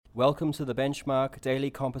Welcome to the Benchmark Daily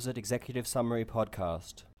Composite Executive Summary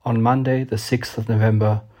Podcast. On Monday, the 6th of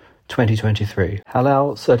November, 2023,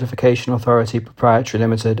 Halal Certification Authority Proprietary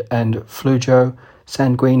Limited and Flujo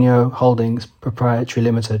Sanguineo Holdings Proprietary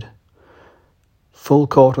Limited. Full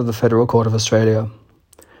Court of the Federal Court of Australia.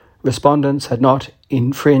 Respondents had not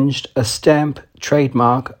infringed a stamp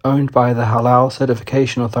trademark owned by the Halal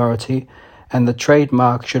Certification Authority, and the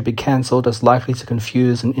trademark should be cancelled as likely to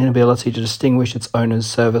confuse an inability to distinguish its owner's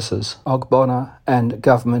services. Ogbonna and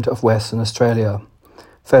Government of Western Australia.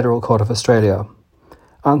 Federal Court of Australia.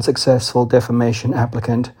 Unsuccessful defamation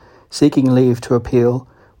applicant seeking leave to appeal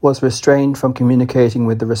was restrained from communicating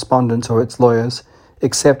with the respondent or its lawyers,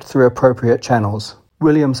 except through appropriate channels.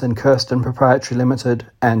 Williams and Kirsten Proprietary Limited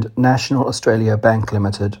and National Australia Bank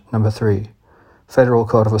Limited, Number 3. Federal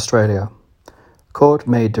Court of Australia. Court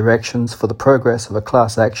made directions for the progress of a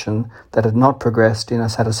class action that had not progressed in a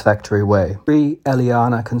satisfactory way.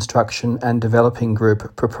 Eliana Construction and Developing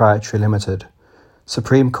Group Proprietary Limited.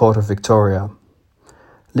 Supreme Court of Victoria.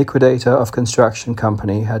 Liquidator of construction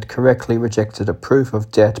company had correctly rejected a proof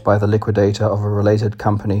of debt by the liquidator of a related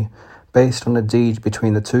company based on a deed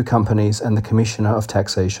between the two companies and the Commissioner of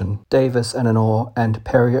Taxation. Davis and Anor and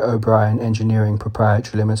Perry O'Brien Engineering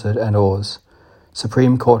Proprietary Limited and Oars.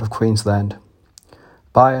 Supreme Court of Queensland.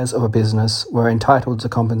 Buyers of a business were entitled to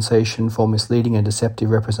compensation for misleading and deceptive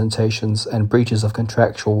representations and breaches of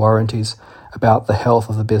contractual warranties about the health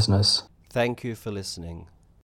of the business. Thank you for listening.